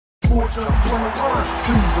Sports Nuggets 101.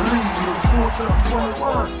 Please believe it. Sports Nuggets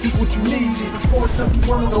 101. Just what you needed. Sports Nuggets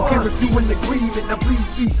 101. Don't care if you in agreement. Now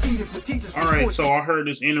please be seated for teachers. All right, so I heard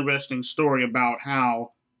this interesting story about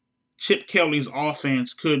how Chip Kelly's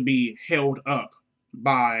offense could be held up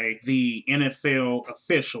by the NFL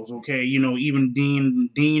officials, okay? You know, even Dean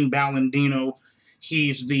Blandino,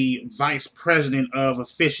 he's the vice president of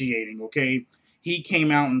officiating, okay? He came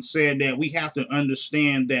out and said that we have to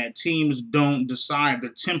understand that teams don't decide the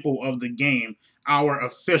tempo of the game. Our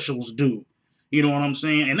officials do. You know what I'm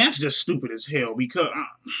saying? And that's just stupid as hell because,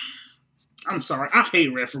 I'm sorry, I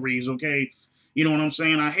hate referees, okay? You know what I'm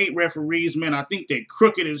saying? I hate referees, man. I think they're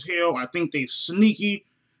crooked as hell. I think they sneaky.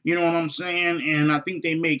 You know what I'm saying? And I think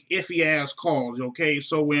they make iffy-ass calls, okay?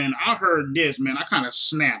 So when I heard this, man, I kind of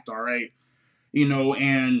snapped, all right? You know,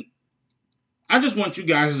 and I just want you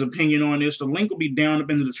guys' opinion on this. The link will be down up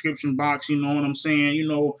in the description box, you know what I'm saying? You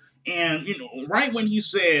know, and, you know, right when he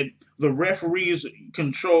said the referees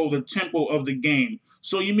control the tempo of the game.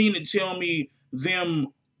 So you mean to tell me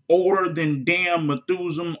them older than damn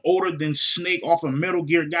Methuselah, older than Snake off of Metal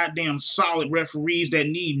Gear, goddamn solid referees that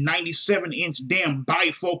need 97-inch damn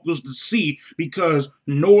bifocals to see because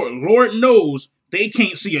Lord knows they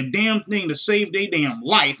can't see a damn thing to save their damn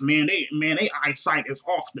life, man. They eyesight is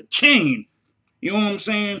off the chain. You know what I'm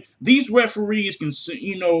saying? These referees can,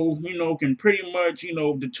 can pretty much,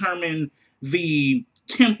 determine the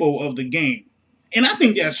tempo of the game. And I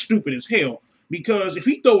think that's stupid as hell because if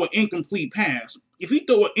he throw an incomplete pass,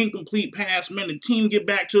 man, the team get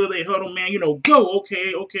back to their huddle, man, go,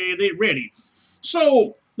 okay, they ready.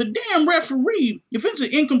 So the damn referee, if it's an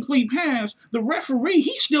incomplete pass, the referee,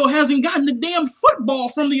 he still hasn't gotten the damn football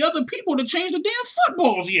from the other people to change the damn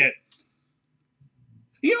footballs yet.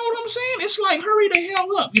 You know what I'm saying? It's like, hurry the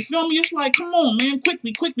hell up. You feel me? It's like, come on, man,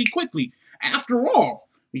 quickly. After all,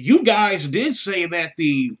 you guys did say that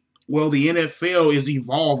the NFL is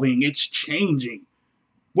evolving. It's changing.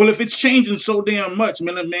 Well, if it's changing so damn much,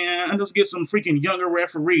 man, let's get some freaking younger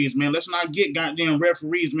referees, man. Let's not get goddamn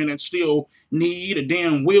referees, man, that still need a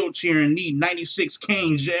damn wheelchair and need 96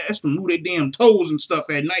 canes just to move their damn toes and stuff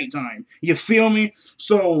at nighttime. You feel me?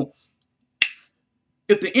 So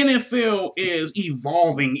if the NFL is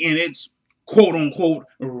evolving and it's quote-unquote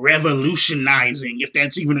revolutionizing, if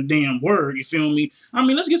that's even a damn word, you feel me? I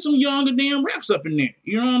mean, let's get some younger damn refs up in there.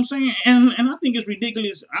 You know what I'm saying? And I think it's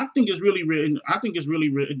ridiculous. I think it's really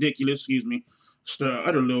ridiculous, excuse me.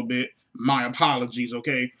 Stutter a little bit. My apologies,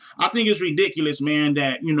 okay? I think it's ridiculous, man,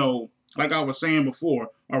 that, like I was saying before,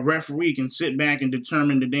 a referee can sit back and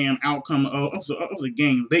determine the damn outcome of the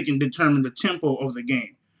game. They can determine the tempo of the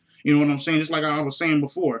game. You know what I'm saying? Just like I was saying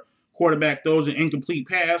before, quarterback throws an incomplete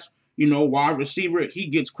pass, wide receiver, he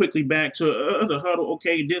gets quickly back to the huddle.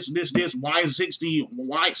 Okay, this,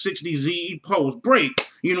 Y60Z post, break.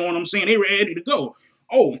 You know what I'm saying? They ready to go.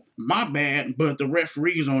 Oh, my bad. But the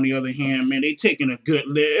referees, on the other hand, man, they taking a good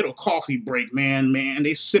little coffee break, man.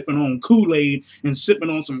 They sipping on Kool-Aid and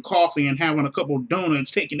sipping on some coffee and having a couple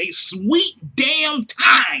donuts, taking a sweet damn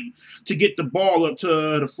time to get the ball up to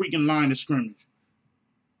the freaking line of scrimmage.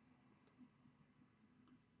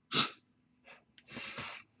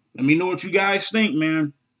 Let me know what you guys think,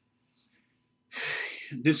 man.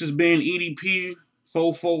 This has been EDP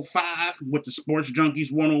 445 with the Sports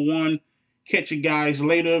Junkies 101. Catch you guys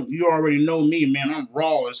later. You already know me, man. I'm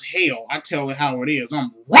raw as hell. I tell it how it is.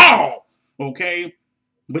 I'm raw, okay?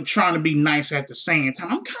 But trying to be nice at the same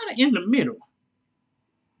time. I'm kind of in the middle.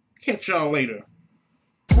 Catch y'all later.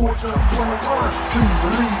 Sports Nuggets 101. Please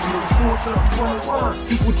believe it. Sports Nuggets 101.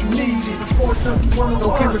 Just what you needed. Sports Nuggets 101.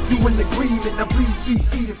 Don't care if you in agreement. Now please be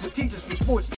seated for teachers for sports.